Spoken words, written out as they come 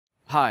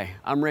Hi,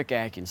 I'm Rick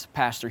Atkins,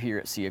 pastor here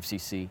at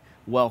CFCC.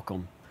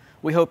 Welcome.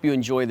 We hope you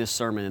enjoy this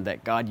sermon and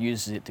that God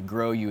uses it to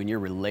grow you in your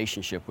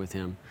relationship with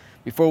Him.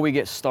 Before we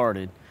get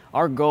started,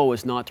 our goal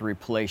is not to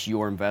replace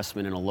your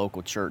investment in a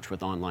local church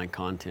with online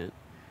content.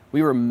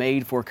 We were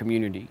made for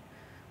community.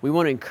 We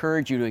want to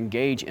encourage you to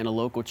engage in a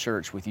local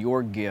church with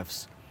your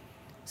gifts.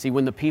 See,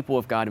 when the people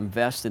of God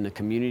invest in the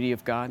community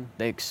of God,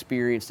 they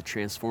experience the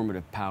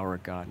transformative power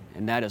of God,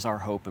 and that is our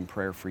hope and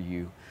prayer for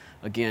you.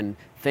 Again,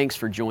 thanks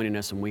for joining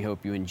us, and we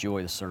hope you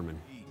enjoy the sermon.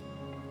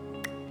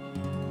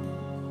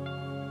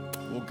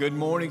 Well, good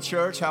morning,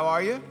 church. How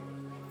are you?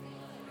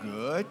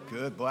 Good,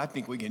 good. Boy, I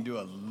think we can do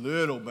a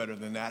little better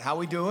than that. How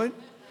we doing?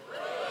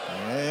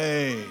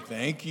 Hey,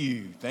 thank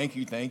you.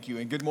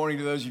 And good morning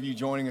to those of you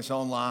joining us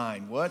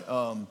online. What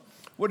an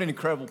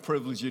incredible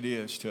privilege it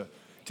is to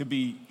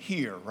be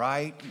here,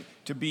 right?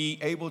 To be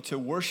able to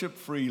worship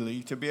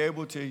freely, to be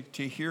able to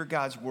hear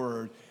God's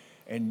word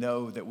and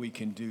know that we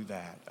can do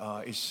that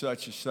is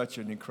such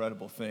an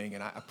incredible thing.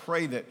 And I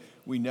pray that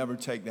we never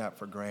take that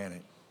for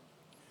granted.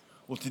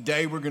 Well,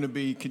 today we're going to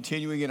be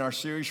continuing in our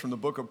series from the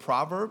book of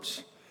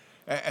Proverbs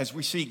as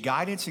we seek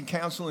guidance and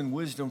counsel and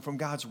wisdom from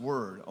God's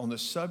word on the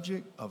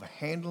subject of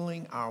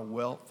handling our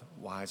wealth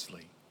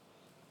wisely.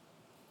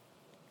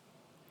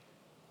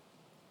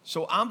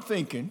 So I'm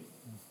thinking,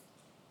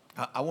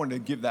 I wanted to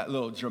give that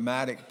little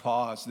dramatic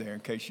pause there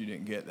in case you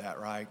didn't get that,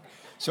 right?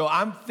 So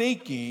I'm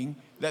thinking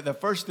that the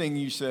first thing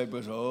you said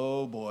was,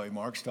 oh boy,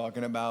 Mark's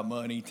talking about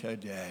money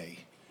today.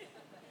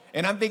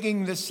 And I'm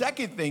thinking the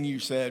second thing you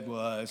said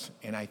was,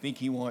 and I think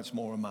he wants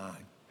more of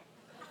mine.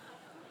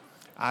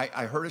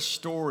 I heard a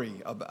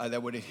story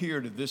that would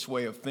adhere to this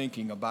way of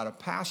thinking about a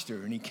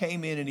pastor, and he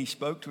came in and he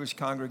spoke to his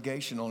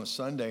congregation on a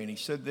Sunday, and he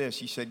said this.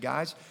 He said,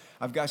 guys,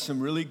 I've got some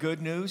really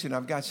good news and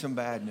I've got some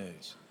bad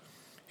news.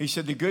 He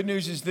said, the good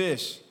news is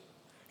this.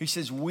 He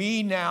says,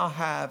 we now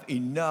have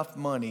enough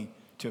money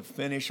to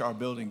finish our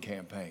building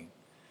campaign.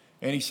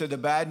 And he said, the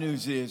bad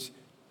news is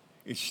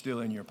it's still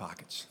in your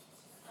pockets.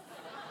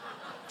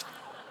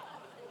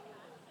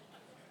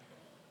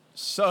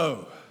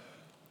 So,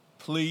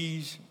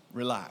 please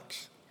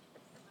relax,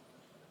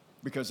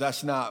 because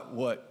that's not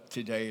what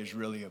today is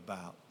really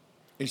about.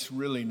 It's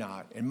really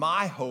not. And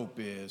my hope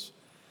is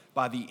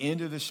by the end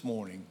of this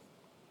morning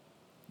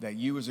that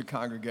you as a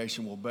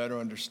congregation will better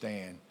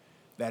understand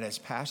that as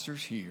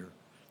pastors here,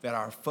 that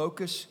our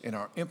focus and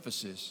our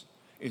emphasis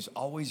is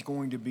always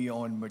going to be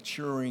on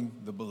maturing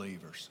the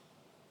believers.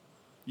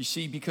 You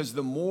see, because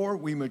the more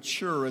we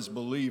mature as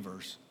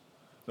believers,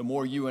 the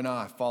more you and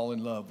I fall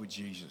in love with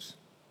Jesus.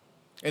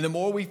 And the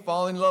more we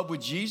fall in love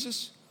with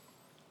Jesus,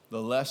 the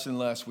less and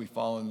less we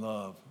fall in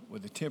love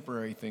with the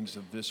temporary things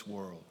of this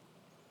world.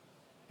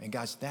 And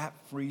guys, that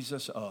frees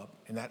us up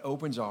and that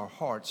opens our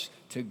hearts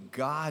to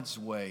God's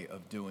way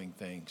of doing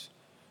things,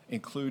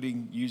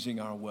 including using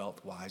our wealth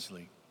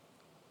wisely.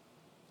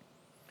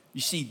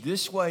 You see,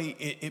 this way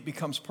it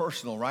becomes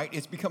personal, right?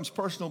 It becomes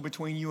personal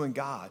between you and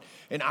God.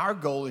 And our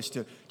goal is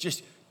to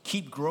just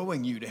keep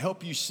growing you, to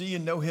help you see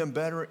and know Him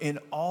better in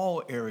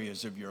all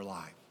areas of your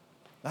life.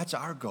 That's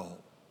our goal.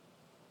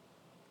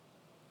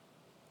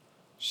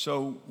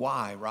 So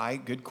why,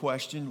 right? Good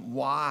question.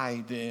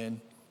 Why then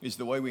is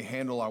the way we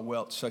handle our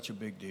wealth such a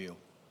big deal?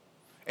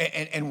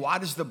 And why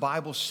does the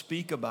Bible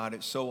speak about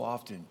it so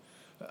often?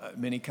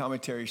 Many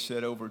commentaries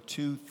said over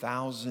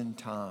 2,000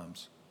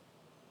 times.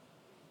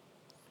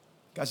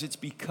 Guys, it's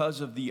because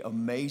of the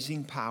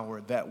amazing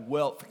power that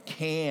wealth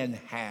can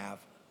have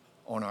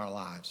on our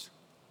lives.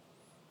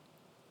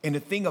 And the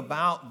thing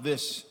about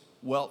this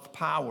wealth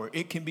power,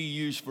 it can be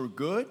used for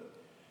good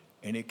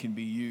and it can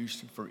be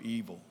used for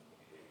evil.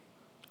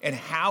 And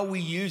how we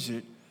use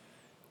it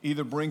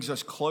either brings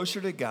us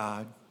closer to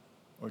God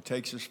or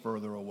takes us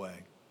further away.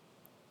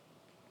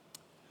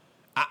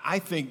 I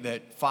think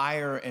that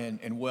fire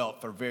and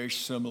wealth are very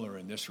similar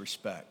in this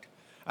respect.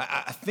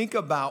 I think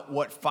about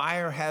what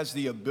fire has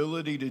the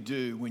ability to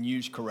do when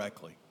used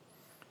correctly.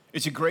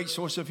 It's a great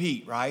source of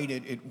heat, right?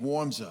 It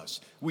warms us.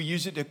 We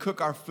use it to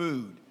cook our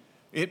food.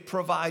 It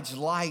provides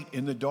light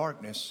in the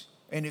darkness,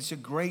 and it's a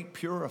great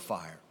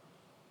purifier.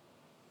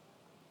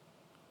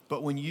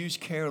 But when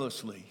used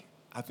carelessly,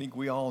 I think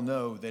we all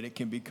know that it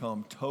can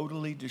become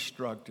totally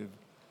destructive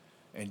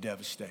and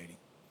devastating.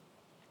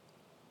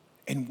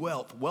 And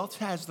wealth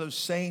has those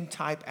same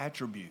type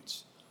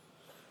attributes.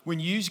 When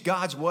used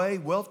God's way,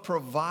 wealth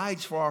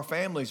provides for our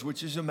families,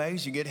 which is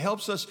amazing. It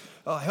helps us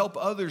help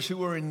others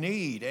who are in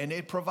need, and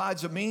it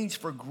provides a means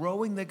for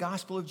growing the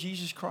gospel of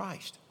Jesus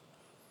Christ.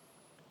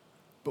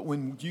 But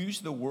when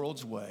used the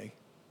world's way,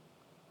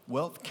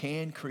 wealth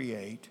can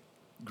create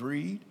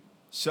greed,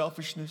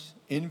 selfishness,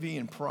 envy,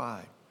 and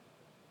pride.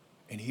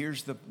 And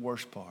here's the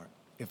worst part.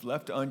 If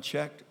left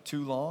unchecked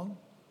too long,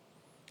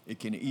 it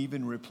can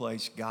even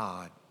replace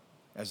God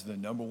as the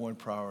number one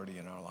priority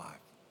in our life.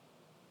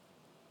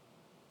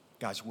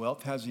 Guys,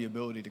 wealth has the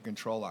ability to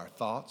control our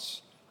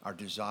thoughts, our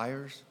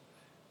desires.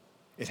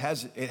 It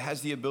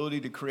has the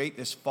ability to create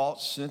this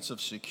false sense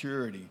of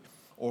security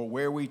or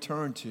where we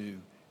turn to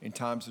in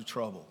times of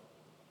trouble.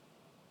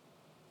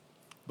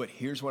 But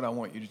here's what I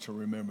want you to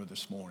remember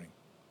this morning.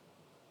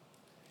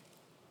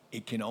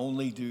 It can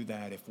only do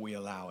that if we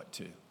allow it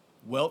to.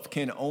 Wealth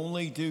can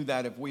only do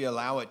that if we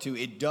allow it to.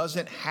 It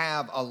doesn't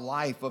have a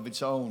life of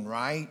its own,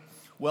 right?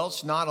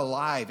 Wealth's not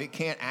alive. It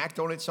can't act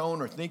on its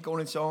own or think on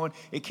its own.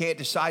 It can't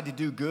decide to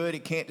do good.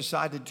 It can't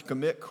decide to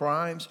commit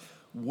crimes.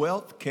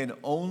 Wealth can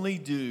only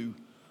do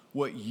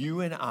what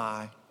you and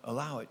I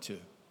allow it to.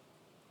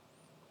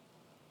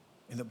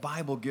 And the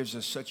Bible gives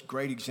us such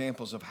great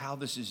examples of how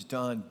this is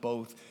done,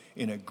 both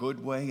in a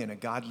good way, in a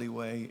godly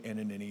way, and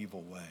in an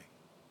evil way.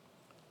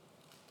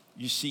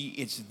 You see,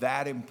 it's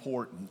that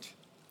important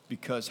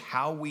because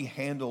how we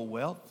handle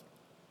wealth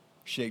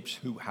shapes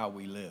how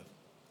we live.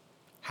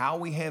 How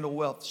we handle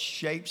wealth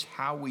shapes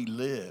how we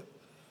live.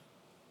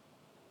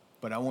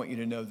 But I want you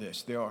to know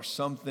this. There are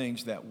some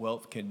things that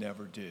wealth can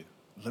never do.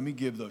 Let me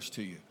give those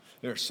to you.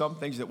 There are some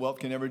things that wealth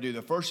can never do.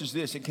 The first is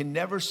this. It can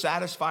never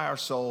satisfy our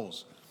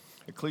souls.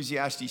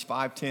 Ecclesiastes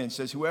 5:10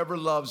 says, whoever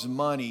loves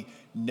money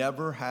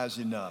never has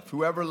enough.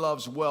 Whoever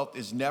loves wealth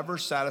is never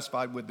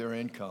satisfied with their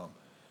income.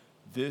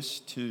 This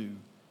too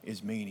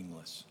is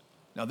meaningless.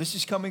 Now, this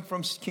is coming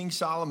from King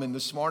Solomon, the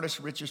smartest,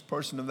 richest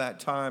person of that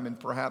time, and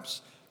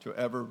perhaps to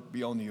ever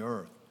be on the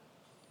earth.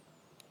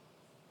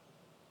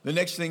 The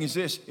next thing is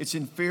this. It's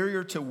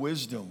inferior to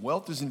wisdom.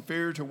 Wealth is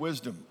inferior to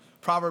wisdom.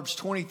 Proverbs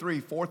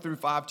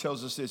 23:4-5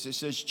 tells us this. It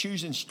says,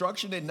 choose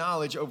instruction and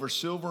knowledge over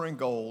silver and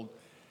gold,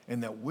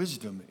 and that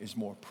wisdom is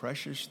more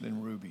precious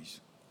than rubies.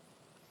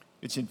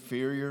 It's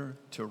inferior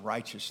to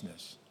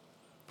righteousness.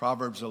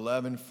 Proverbs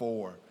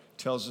 11:4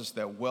 tells us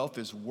that wealth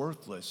is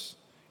worthless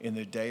in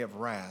the day of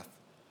wrath,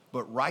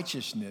 but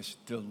righteousness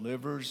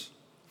delivers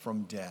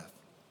from death.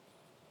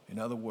 In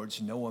other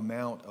words, no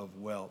amount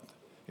of wealth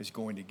is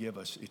going to give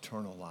us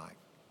eternal life.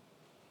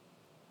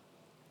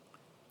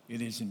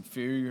 It is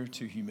inferior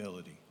to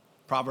humility.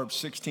 Proverbs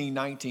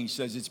 16:19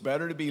 says, it's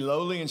better to be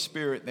lowly in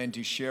spirit than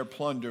to share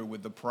plunder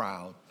with the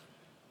proud.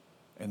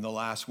 And the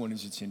last one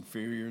is it's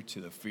inferior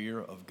to the fear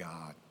of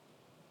God.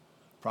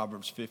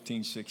 Proverbs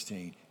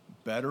 15:16,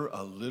 better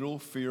a little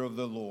fear of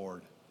the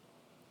Lord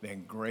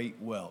than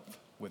great wealth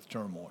with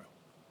turmoil.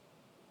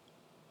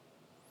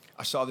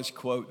 I saw this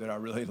quote that I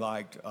really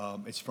liked.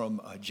 It's from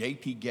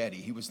J.P. Getty.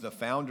 He was the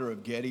founder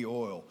of Getty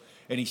Oil.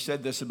 And he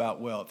said this about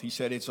wealth. He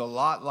said, it's a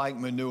lot like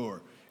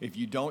manure. If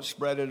you don't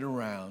spread it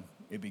around,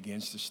 it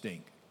begins to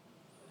stink.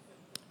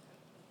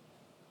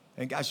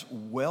 And guys,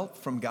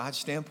 wealth from God's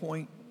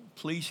standpoint,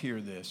 please hear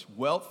this.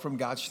 Wealth from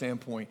God's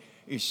standpoint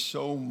is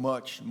so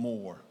much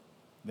more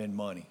than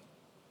money.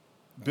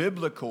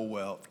 Biblical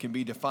wealth can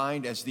be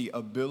defined as the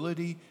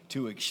ability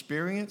to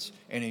experience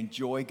and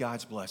enjoy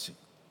God's blessing.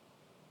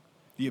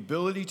 The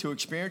ability to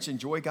experience and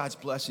enjoy God's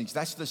blessings.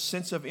 That's the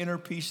sense of inner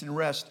peace and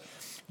rest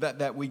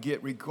that we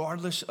get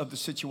regardless of the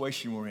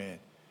situation we're in.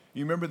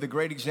 You remember the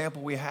great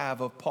example we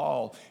have of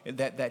Paul,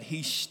 that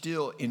he's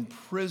still in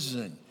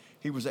prison.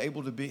 He was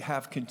able to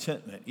have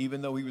contentment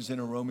even though he was in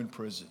a Roman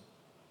prison.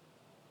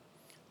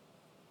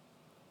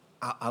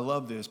 I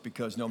love this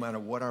because no matter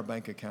what our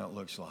bank account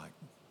looks like,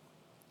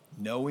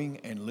 knowing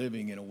and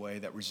living in a way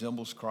that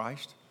resembles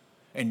Christ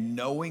and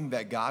knowing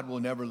that God will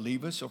never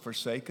leave us or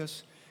forsake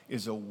us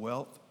is a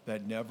wealth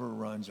that never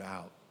runs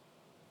out.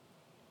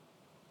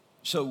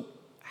 So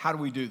how do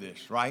we do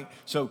this, right?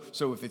 So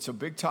if it's a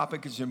big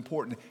topic, it's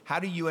important. How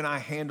do you and I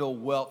handle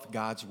wealth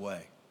God's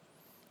way?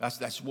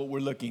 That's what we're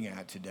looking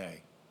at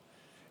today.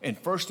 And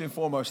first and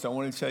foremost, I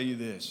want to tell you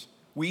this.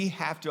 We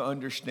have to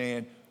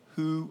understand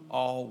who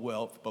all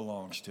wealth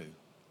belongs to.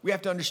 We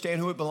have to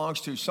understand who it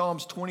belongs to.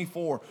 Psalms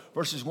 24,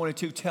 verses 1 and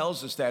 2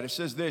 tells us that. It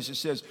says this. It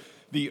says,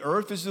 the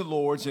earth is the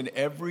Lord's and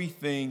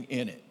everything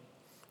in it,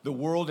 the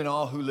world and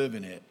all who live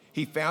in it.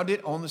 He founded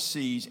it on the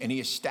seas and he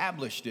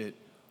established it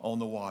on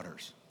the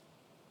waters.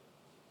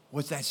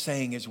 What's that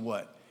saying is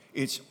what?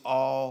 It's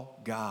all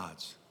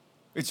God's.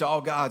 It's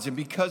all God's. And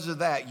because of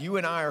that, you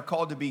and I are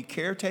called to be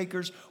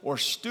caretakers or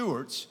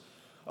stewards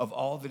of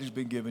all that has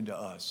been given to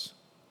us.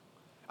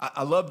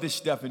 I love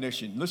this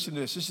definition. Listen to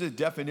this. This is a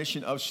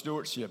definition of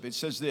stewardship. It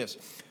says this,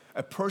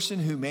 a person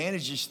who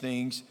manages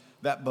things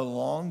that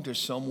belong to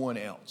someone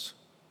else.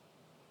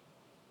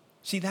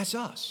 See, that's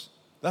us.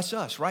 That's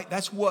us, right?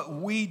 That's what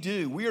we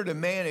do. We are to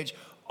manage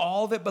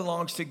all that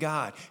belongs to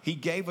God. He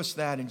gave us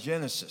that in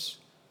Genesis.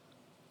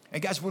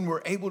 And guys, when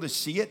we're able to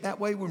see it that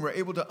way, when we're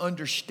able to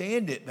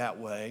understand it that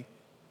way,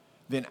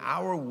 then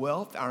our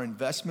wealth, our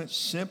investments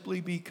simply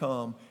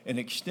become an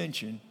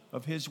extension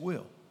of His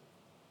will.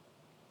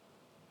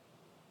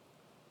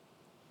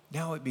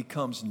 Now it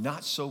becomes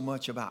not so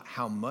much about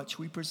how much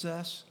we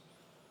possess,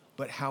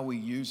 but how we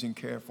use and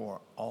care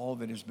for all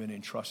that has been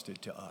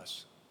entrusted to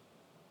us.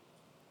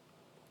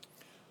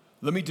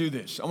 Let me do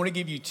this. I want to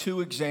give you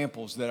two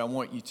examples that I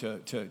want you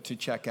to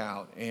check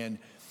out. And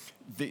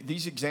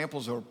these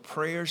examples are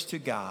prayers to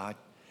God.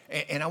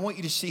 And I want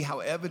you to see how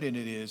evident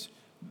it is.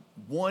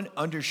 One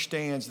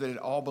understands that it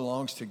all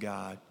belongs to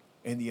God,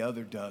 and the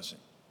other doesn't.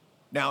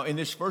 Now, in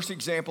this first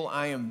example,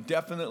 I am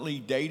definitely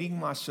dating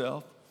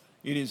myself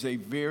It is a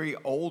very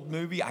old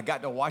movie. I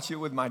got to watch it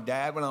with my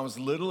dad when I was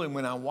little, and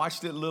when I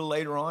watched it a little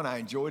later on, I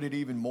enjoyed it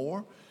even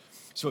more.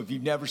 So if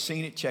you've never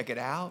seen it, check it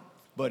out.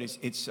 But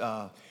it's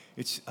a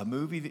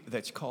movie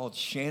that's called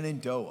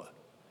Shenandoah.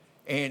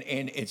 And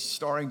it's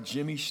starring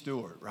Jimmy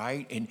Stewart,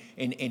 right?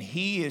 And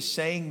he is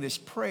saying this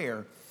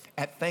prayer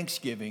at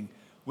Thanksgiving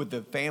with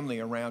the family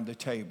around the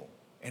table.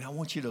 And I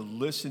want you to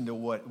listen to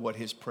what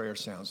his prayer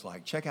sounds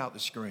like. Check out the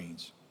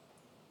screens.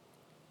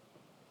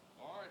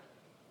 Lord,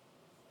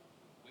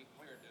 we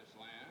cleared this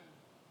land.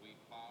 We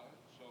plowed it,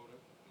 sowed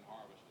it, and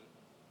harvested.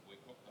 We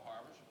cooked the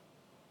harvest.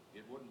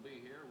 It wouldn't be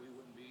here. We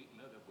wouldn't be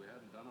eating it if we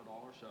hadn't done it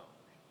all ourselves.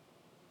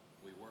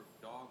 We worked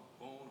dog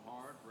bone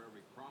hard for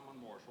every crumb and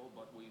morsel,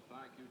 but we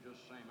thank you just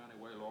same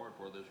anyway, Lord,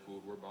 for this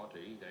food we're about to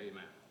eat.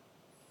 Amen.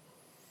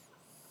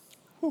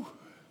 Whew.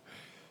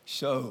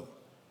 So,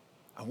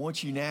 I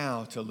want you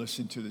now to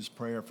listen to this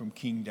prayer from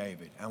King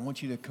David. I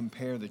want you to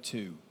compare the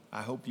two.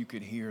 I hope you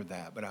could hear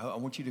that, but I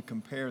want you to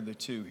compare the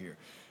two here.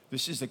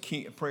 This is a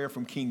prayer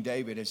from King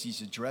David as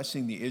he's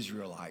addressing the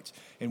Israelites.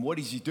 And what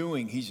he's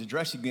doing, he's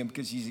addressing them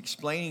because he's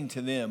explaining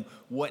to them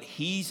what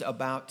he's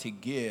about to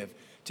give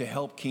to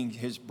help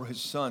his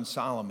son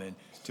Solomon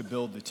to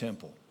build the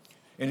temple.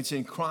 And it's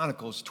in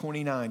Chronicles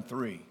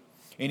 29:3.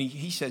 And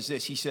he says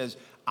this, he says,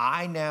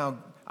 I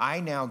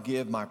now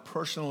give my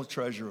personal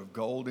treasure of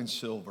gold and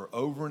silver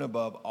over and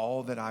above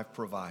all that I've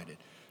provided.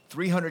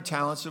 300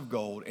 talents of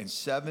gold and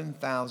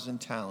 7,000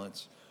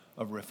 talents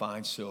of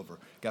refined silver.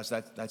 Guys,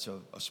 that's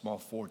a small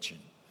fortune.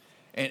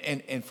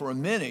 And for a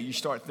minute, you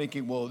start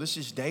thinking, well, this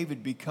is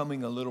David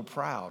becoming a little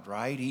proud,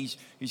 right? He's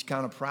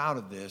kind of proud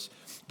of this.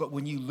 But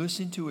when you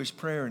listen to his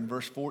prayer in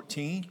verse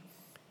 14,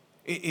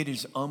 it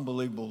is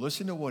unbelievable.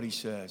 Listen to what he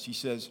says. He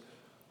says,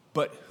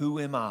 but who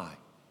am I?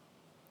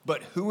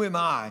 But who am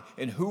I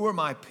and who are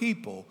my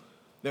people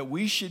that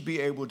we should be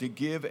able to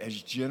give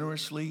as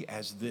generously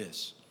as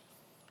this?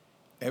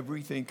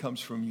 Everything comes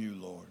from you,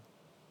 Lord,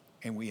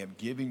 and we have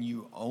given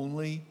you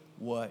only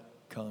what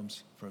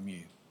comes from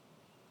you.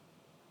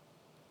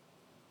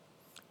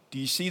 Do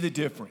you see the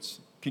difference?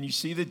 Can you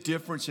see the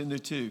difference in the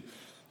two?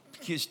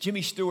 Because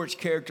Jimmy Stewart's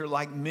character,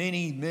 like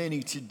many,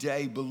 many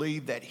today,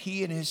 believed that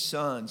he and his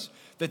sons,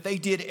 that they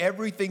did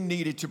everything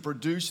needed to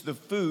produce the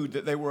food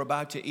that they were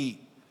about to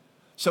eat.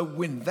 So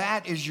when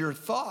that is your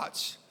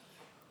thoughts,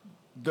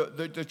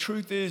 the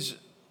truth is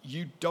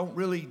you don't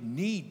really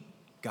need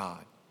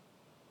God.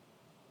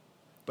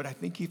 But I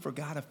think he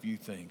forgot a few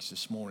things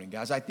this morning,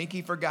 guys. I think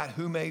he forgot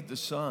who made the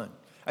sun.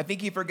 I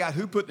think he forgot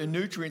who put the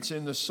nutrients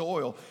in the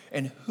soil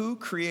and who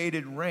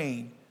created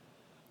rain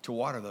to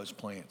water those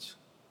plants.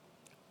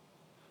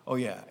 Oh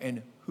yeah,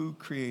 and who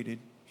created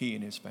he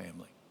and his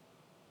family.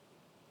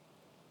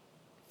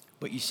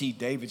 But you see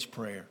David's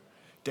prayer,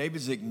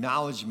 David's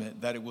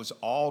acknowledgement that it was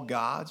all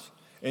God's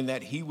and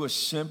that he was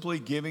simply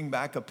giving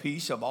back a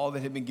piece of all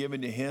that had been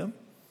given to him.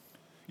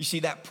 You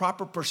see, that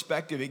proper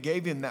perspective, it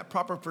gave him that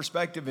proper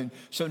perspective. And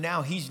so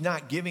now he's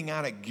not giving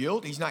out of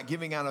guilt. He's not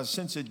giving out of a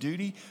sense of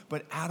duty,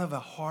 but out of a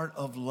heart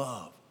of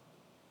love.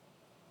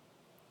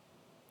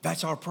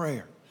 That's our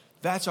prayer.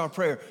 That's our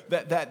prayer,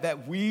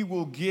 that we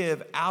will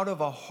give out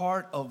of a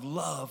heart of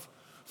love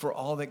for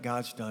all that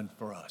God's done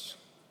for us.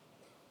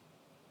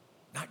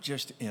 Not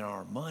just in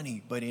our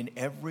money, but in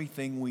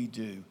everything we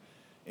do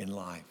in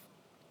life.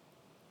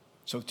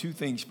 So 2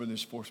 things for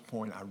this fourth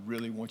point I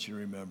really want you to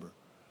remember.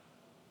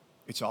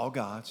 It's all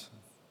God's,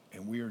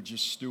 and we are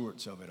just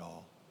stewards of it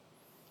all.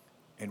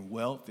 And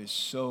wealth is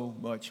so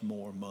much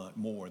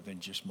more than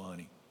just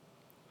money.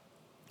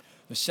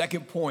 The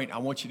second point I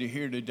want you to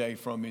hear today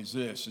from is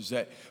this, is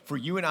that for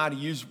you and I to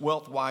use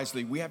wealth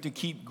wisely, we have to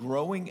keep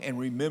growing and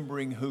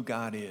remembering who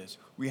God is.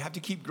 We have to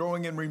keep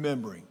growing and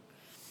remembering.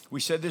 We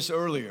said this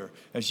earlier,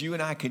 as you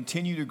and I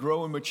continue to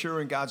grow and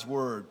mature in God's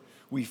word,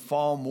 we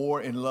fall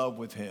more in love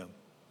with him.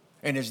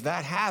 And as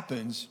that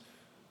happens,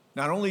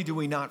 not only do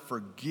we not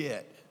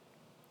forget,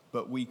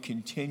 but we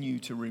continue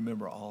to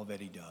remember all that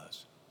he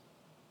does.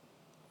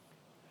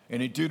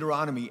 And in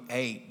Deuteronomy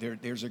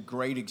 8, there's a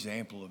great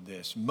example of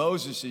this.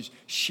 Moses is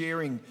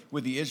sharing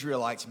with the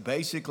Israelites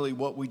basically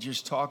what we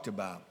just talked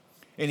about.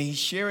 And he's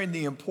sharing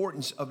the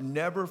importance of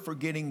never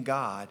forgetting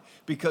God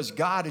because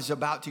God is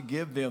about to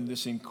give them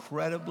this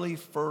incredibly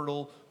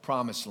fertile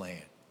promised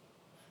land.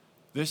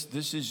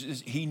 This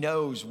is he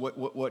knows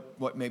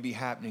what may be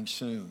happening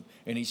soon,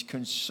 and he's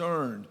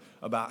concerned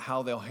about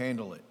how they'll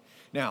handle it.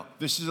 Now,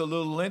 this is a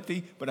little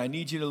lengthy, but I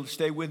need you to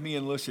stay with me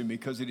and listen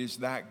because it is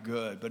that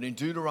good. But in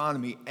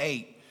Deuteronomy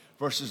 8,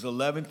 verses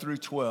 11 through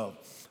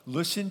 12,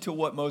 listen to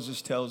what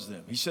Moses tells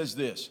them. He says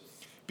this,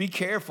 be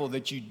careful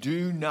that you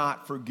do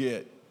not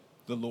forget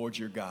the Lord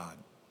your God,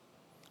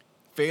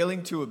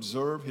 failing to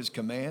observe his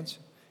commands,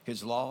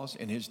 his laws,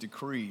 and his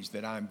decrees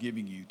that I am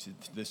giving you to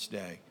this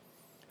day.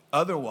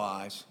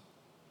 Otherwise,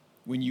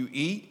 when you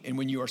eat and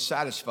when you are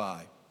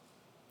satisfied,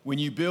 when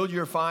you build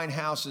your fine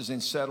houses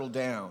and settle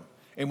down,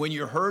 and when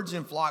your herds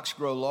and flocks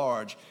grow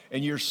large,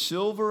 and your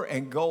silver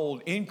and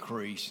gold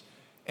increase,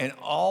 and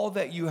all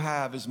that you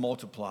have is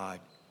multiplied,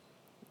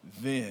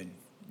 then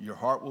your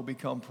heart will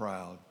become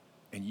proud,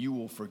 and you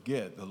will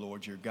forget the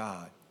Lord your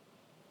God,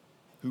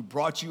 who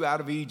brought you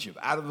out of Egypt,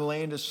 out of the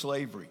land of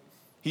slavery.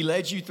 He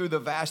led you through the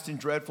vast and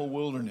dreadful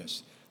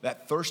wilderness,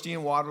 that thirsty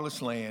and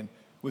waterless land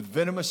with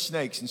venomous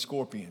snakes and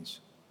scorpions.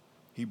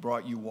 He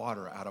brought you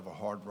water out of a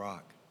hard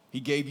rock. He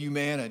gave you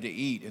manna to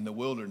eat in the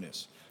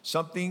wilderness,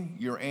 something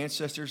your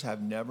ancestors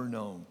have never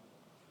known,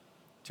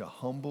 to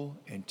humble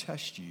and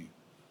test you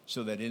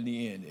so that in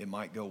the end it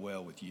might go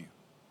well with you.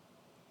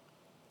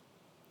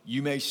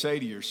 You may say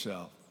to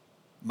yourself,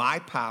 my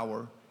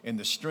power and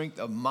the strength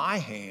of my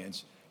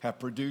hands have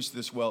produced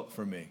this wealth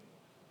for me.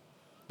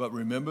 But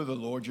remember the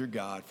Lord your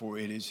God, for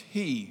it is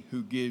he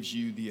who gives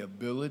you the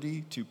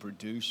ability to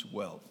produce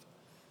wealth,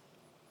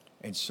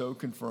 and so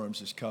confirms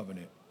his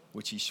covenant,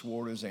 which he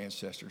swore to his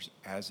ancestors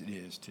as it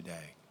is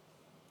today.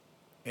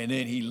 And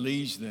then he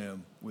leaves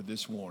them with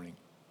this warning.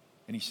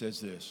 And he says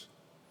this: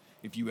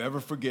 if you ever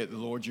forget the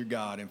Lord your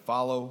God and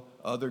follow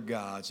other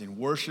gods and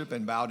worship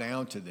and bow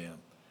down to them,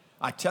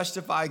 I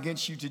testify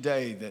against you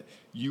today that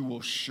you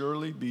will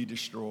surely be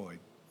destroyed,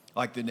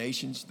 like the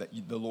nations that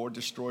the Lord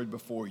destroyed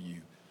before you.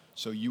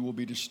 So you will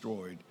be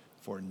destroyed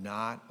for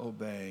not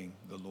obeying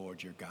the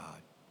Lord your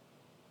God.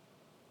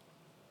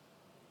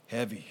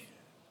 Heavy.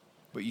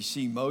 But you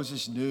see,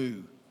 Moses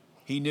knew.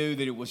 He knew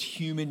that it was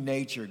human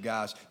nature,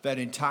 guys, that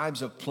in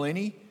times of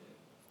plenty,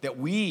 that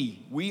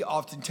we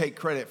often take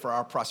credit for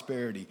our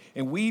prosperity.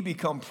 And we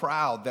become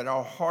proud that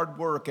our hard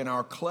work and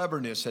our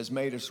cleverness has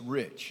made us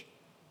rich.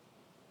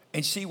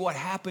 And see, what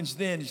happens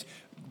then is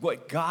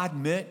what God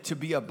meant to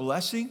be a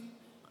blessing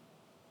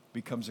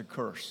becomes a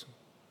curse.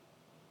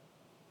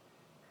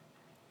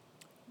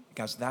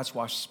 Guys, that's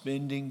why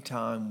spending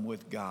time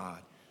with God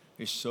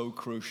is so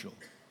crucial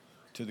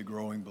to the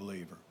growing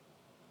believer.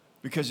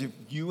 Because if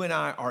you and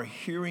I are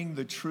hearing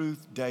the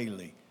truth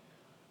daily,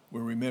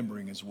 we're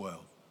remembering as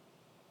well.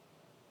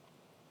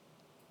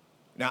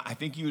 Now, I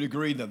think you would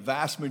agree the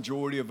vast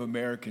majority of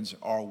Americans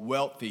are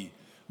wealthy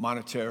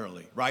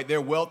monetarily, right?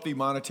 They're wealthy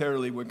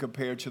monetarily when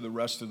compared to the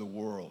rest of the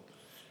world.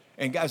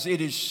 And guys,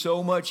 it is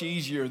so much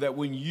easier that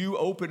when you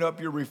open up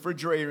your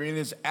refrigerator and it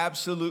is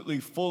absolutely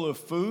full of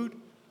food,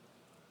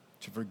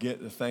 to forget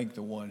to thank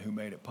the one who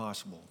made it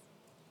possible,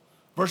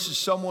 versus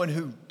someone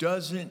who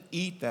doesn't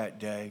eat that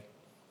day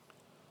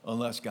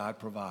unless God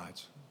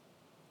provides.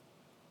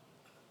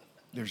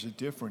 There's a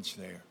difference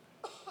there.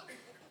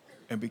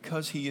 And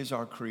because he is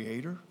our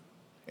creator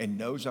and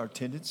knows our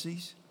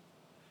tendencies,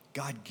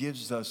 God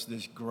gives us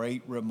this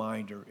great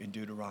reminder in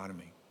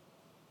Deuteronomy.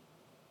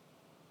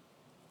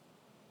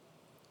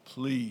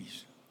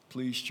 Please,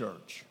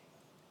 church,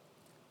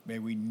 may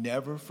we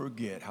never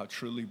forget how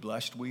truly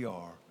blessed we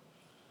are,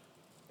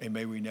 and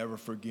may we never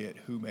forget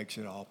who makes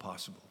it all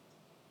possible.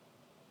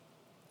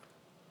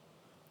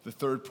 The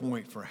third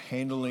point for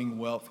handling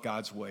wealth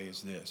God's way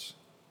is this: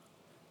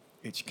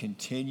 it's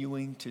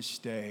continuing to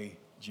stay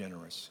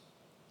generous.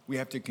 We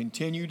have to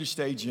continue to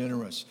stay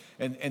generous.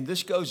 And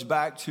this goes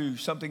back to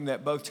something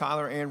that both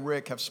Tyler and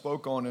Rick have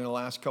spoke on in the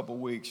last couple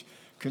of weeks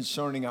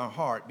concerning our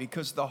heart,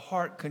 because the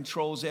heart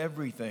controls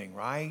everything,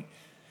 right?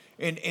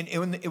 And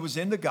it was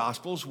in the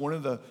Gospels, one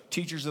of the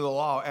teachers of the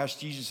law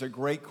asked Jesus a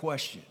great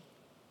question.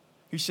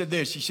 He said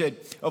this, he said,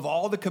 of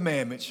all the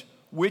commandments,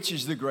 which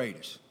is the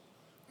greatest?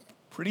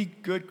 Pretty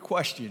good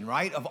question,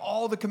 right? Of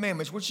all the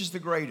commandments, which is the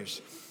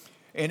greatest?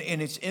 And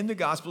it's in the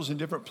Gospels in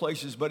different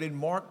places, but in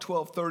Mark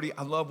 12:30,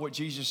 I love what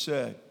Jesus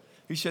said.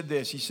 He said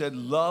this, he said,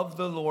 love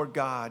the Lord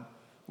God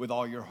with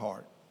all your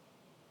heart,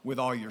 with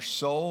all your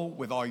soul,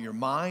 with all your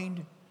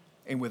mind,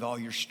 and with all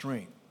your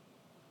strength.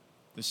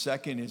 The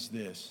second is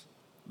this: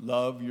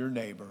 love your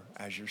neighbor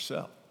as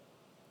yourself.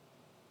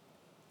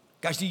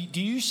 Guys,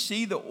 do you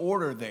see the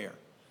order there?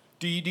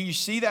 Do you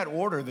see that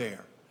order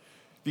there?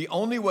 The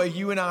only way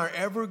you and I are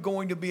ever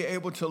going to be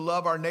able to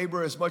love our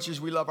neighbor as much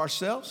as we love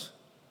ourselves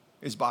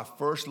is by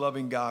first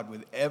loving God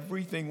with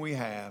everything we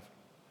have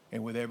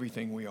and with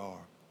everything we are.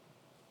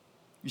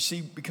 You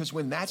see, because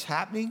when that's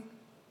happening,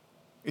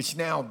 it's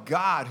now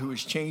God who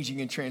is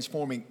changing and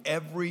transforming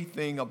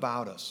everything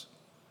about us.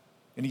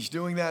 And he's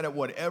doing that at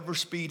whatever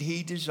speed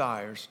he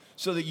desires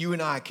so that you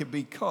and I can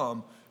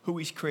become who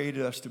he's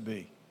created us to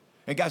be.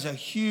 And guys, a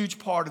huge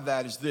part of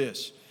that is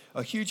this.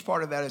 A huge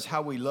part of that is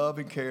how we love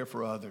and care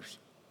for others.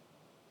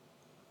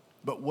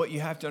 But what you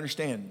have to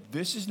understand,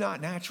 this is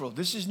not natural.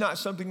 This is not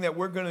something that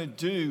we're going to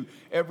do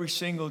every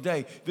single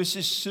day. This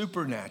is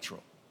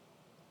supernatural.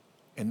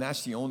 And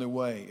that's the only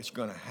way it's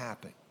going to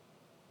happen.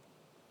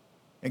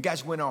 And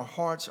guys, when our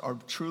hearts are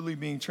truly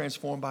being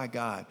transformed by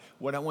God,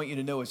 what I want you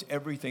to know is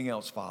everything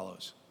else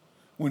follows.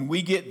 When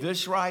we get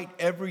this right,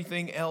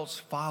 everything else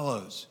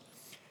follows.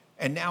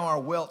 And now our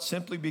wealth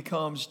simply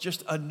becomes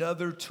just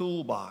another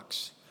tool,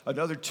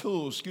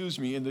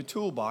 in the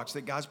toolbox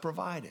that God's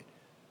provided.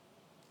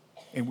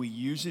 And we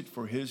use it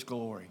for his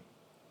glory.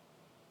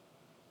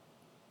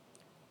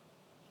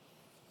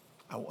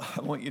 I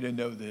want you to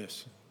know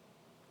this.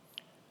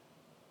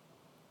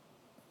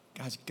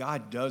 Guys,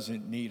 God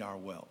doesn't need our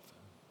wealth,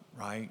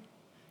 right?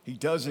 He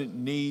doesn't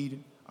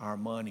need our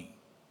money.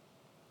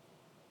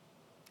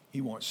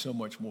 He wants so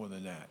much more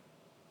than that.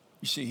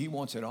 You see, he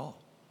wants it all.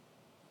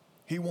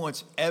 He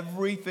wants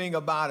everything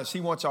about us.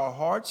 He wants our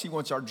hearts. He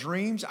wants our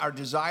dreams, our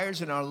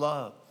desires, and our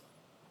love.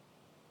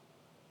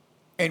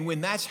 And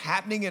when that's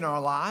happening in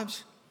our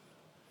lives,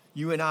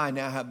 you and I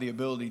now have the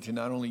ability to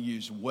not only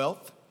use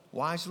wealth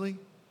wisely,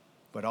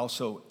 but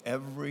also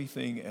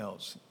everything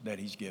else that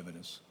he's given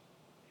us.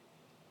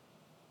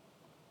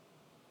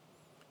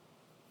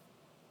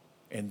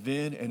 And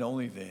then and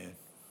only then,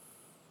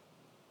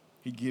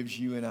 he gives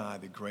you and I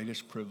the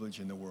greatest privilege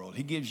in the world.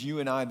 He gives you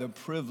and I the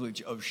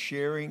privilege of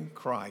sharing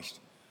Christ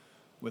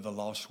with a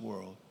lost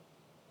world.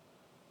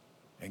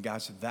 And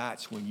guys,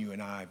 that's when you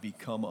and I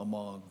become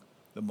among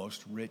the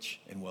most rich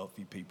and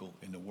wealthy people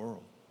in the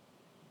world.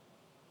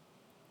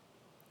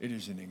 It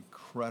is an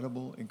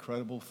incredible,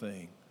 incredible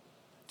thing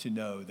to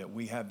know that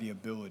we have the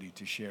ability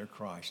to share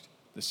Christ,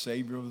 the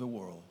Savior of the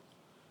world,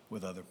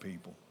 with other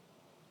people.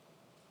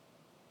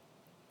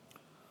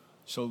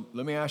 So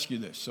let me ask you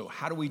this. So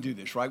how do we do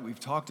this, right? We've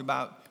talked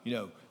about,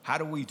 how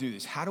do we do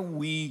this? How do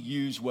we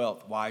use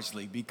wealth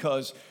wisely?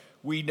 Because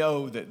we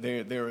know that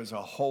there is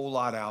a whole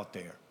lot out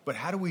there. But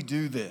how do we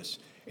do this?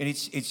 And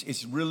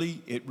it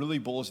really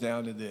boils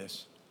down to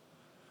this.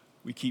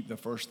 We keep the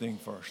first thing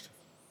first.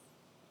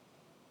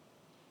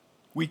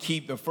 We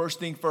keep the first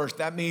thing first.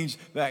 That means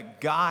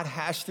that God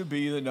has to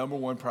be the number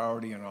one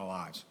priority in our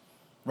lives,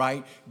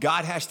 right?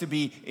 God has to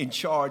be in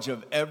charge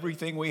of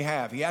everything we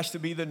have. He has to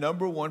be the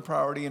number one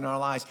priority in our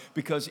lives,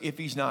 because if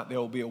he's not, there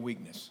will be a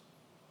weakness.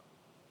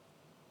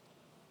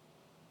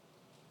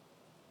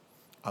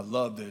 I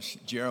love this.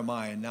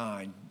 Jeremiah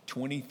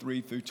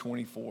 9:23 through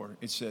 24.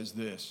 It says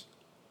this.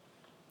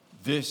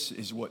 This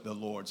is what the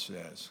Lord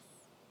says.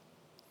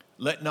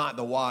 Let not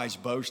the wise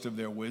boast of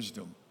their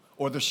wisdom,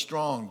 or the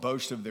strong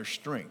boast of their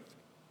strength,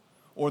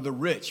 or the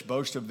rich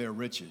boast of their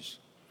riches.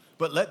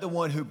 But let the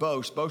one who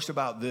boasts boast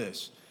about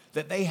this,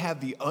 that they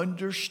have the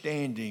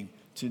understanding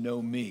to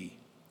know me,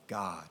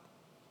 God.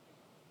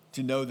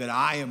 To know that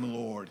I am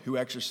Lord, who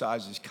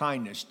exercises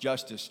kindness,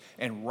 justice,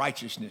 and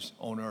righteousness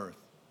on earth.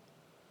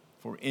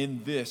 For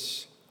in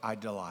this I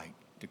delight,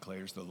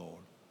 declares the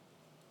Lord.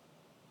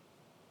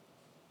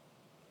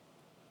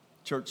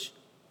 Church,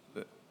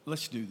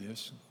 let's do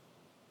this.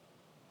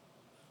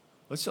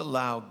 Let's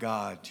allow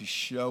God to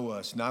show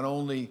us not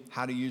only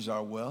how to use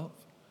our wealth,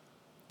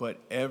 but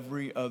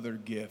every other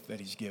gift that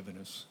he's given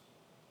us.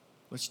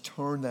 Let's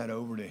turn that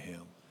over to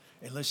him,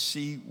 and let's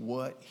see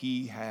what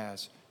he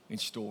has in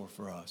store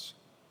for us.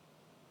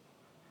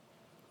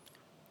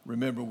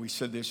 Remember, we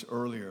said this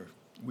earlier.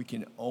 We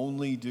can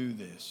only do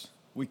this.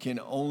 We can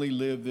only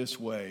live this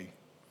way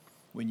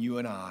when you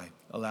and I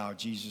allow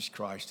Jesus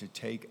Christ to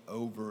take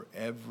over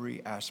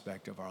every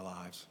aspect of our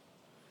lives.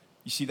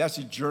 You see, that's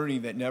a journey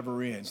that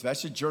never ends.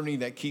 That's a journey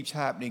that keeps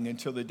happening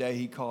until the day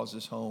he calls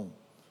us home.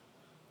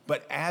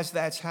 But as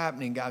that's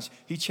happening, guys,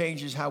 he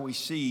changes how we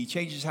see, he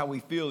changes how we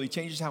feel, he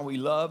changes how we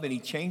love, and he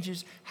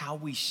changes how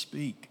we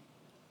speak.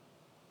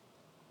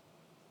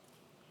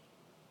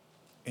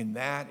 And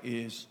that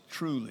is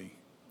truly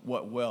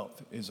what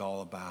wealth is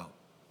all about.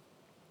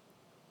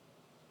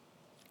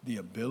 The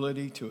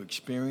ability to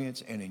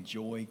experience and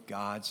enjoy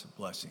God's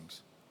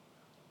blessings.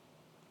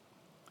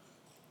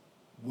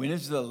 When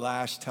is the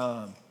last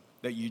time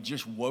that you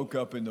just woke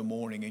up in the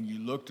morning and you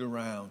looked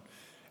around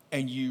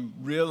and you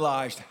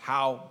realized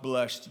how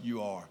blessed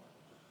you are?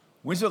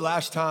 When's the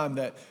last time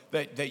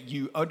that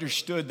you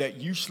understood that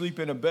you sleep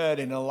in a bed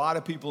and a lot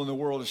of people in the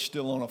world are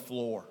still on a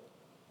floor?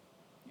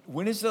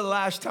 When is the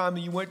last time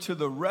that you went to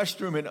the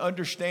restroom and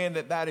understand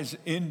that that is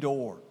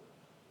indoor?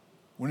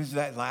 When is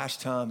that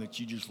last time that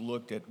you just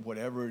looked at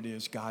whatever it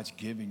is God's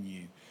given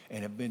you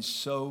and have been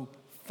so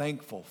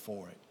thankful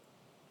for it?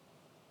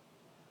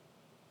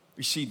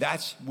 You see,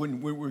 that's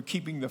when we're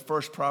keeping the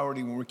first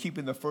priority, when we're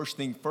keeping the first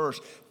thing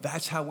first,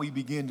 that's how we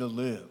begin to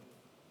live.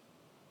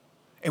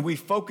 And we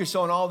focus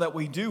on all that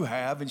we do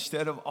have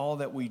instead of all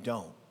that we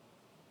don't.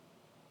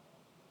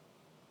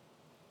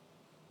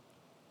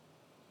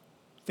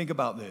 Think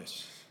about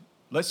this.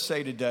 Let's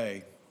say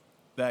today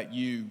that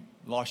you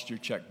lost your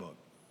checkbook.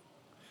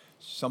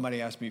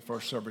 Somebody asked me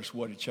first service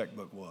what a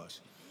checkbook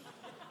was.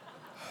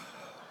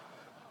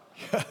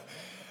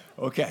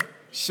 Okay,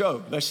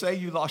 so let's say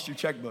you lost your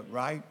checkbook,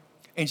 right?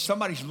 And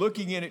somebody's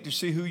looking in it to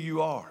see who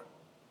you are.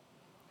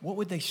 What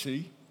would they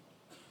see?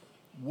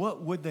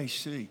 What would they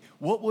see?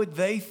 What would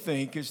they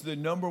think is the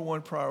number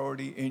one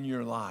priority in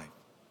your life?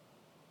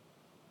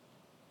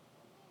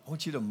 I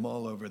want you to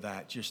mull over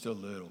that just a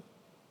little.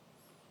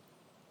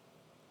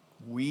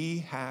 We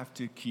have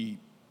to keep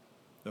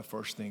the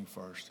first thing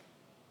first.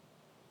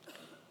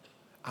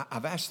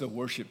 I've asked the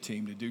worship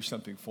team to do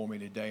something for me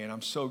today, and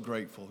I'm so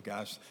grateful,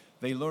 guys.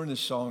 They learned this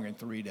song in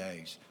 3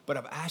 days, but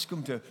I've asked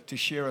them to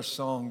share a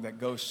song that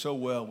goes so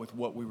well with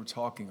what we were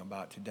talking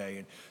about today.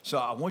 And so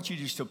I want you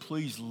just to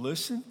please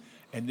listen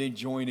and then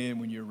join in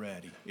when you're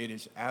ready. It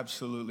is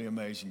absolutely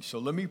amazing. So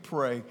let me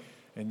pray,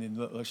 and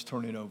then let's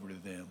turn it over to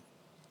them.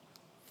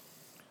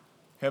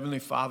 Heavenly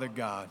Father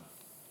God,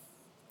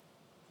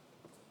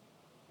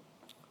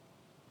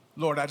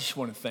 Lord, I just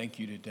want to thank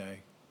you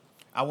today.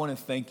 I want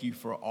to thank you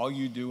for all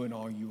you do and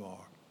all you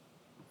are.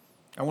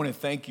 I want to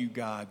thank you,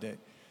 God, that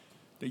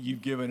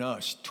you've given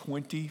us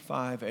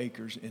 25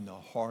 acres in the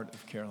heart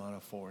of Carolina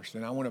Forest.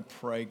 And I want to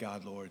pray,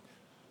 God, Lord,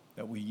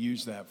 that we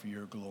use that for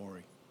your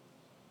glory.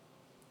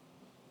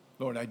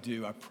 Lord, I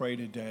do. I pray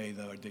today,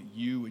 Lord, that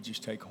you would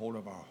just take hold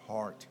of our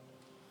heart.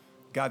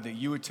 God, that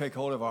you would take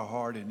hold of our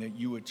heart and that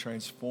you would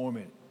transform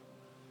it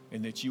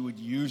and that you would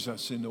use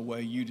us in the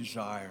way you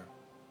desire.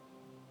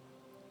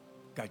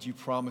 God, you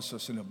promise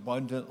us an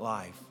abundant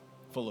life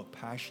full of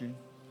passion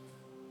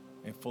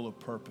and full of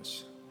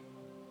purpose.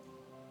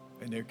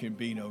 And there can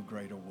be no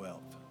greater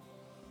wealth.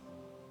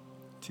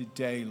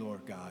 Today,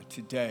 Lord God,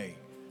 today,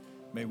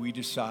 may we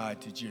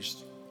decide to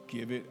just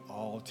give it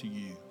all to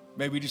you.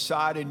 May we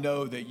decide and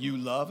know that you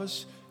love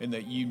us and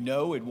that you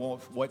know and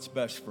want what's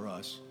best for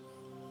us.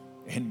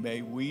 And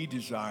may we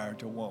desire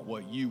to want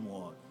what you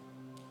want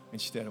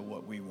instead of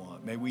what we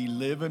want. May we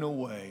live in a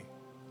way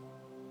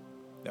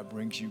that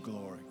brings you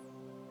glory.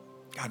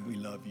 God, we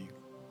love you.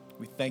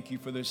 We thank you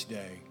for this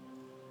day.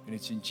 And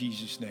it's in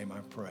Jesus' name I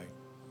pray.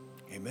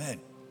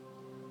 Amen.